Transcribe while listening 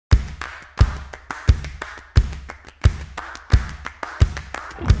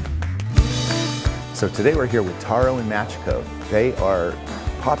So today we're here with Taro and Machiko. They are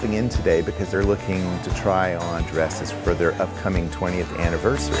popping in today because they're looking to try on dresses for their upcoming 20th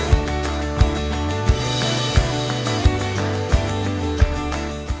anniversary.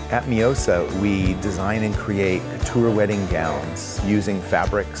 At Miosa, we design and create couture wedding gowns using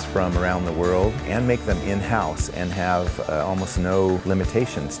fabrics from around the world and make them in-house and have almost no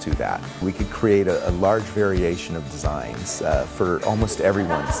limitations to that. We could create a large variation of designs for almost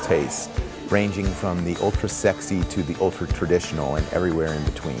everyone's taste, ranging from the ultra-sexy to the ultra-traditional and everywhere in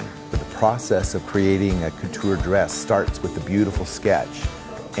between. But the process of creating a couture dress starts with a beautiful sketch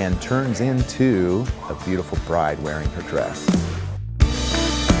and turns into a beautiful bride wearing her dress.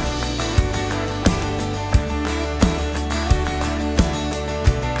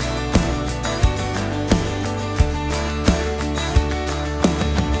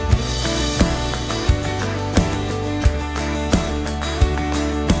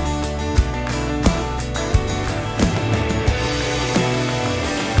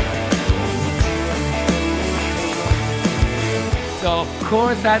 So of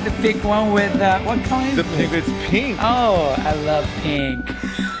course I had to pick one with, what color is it? It's pink. Oh, I love pink.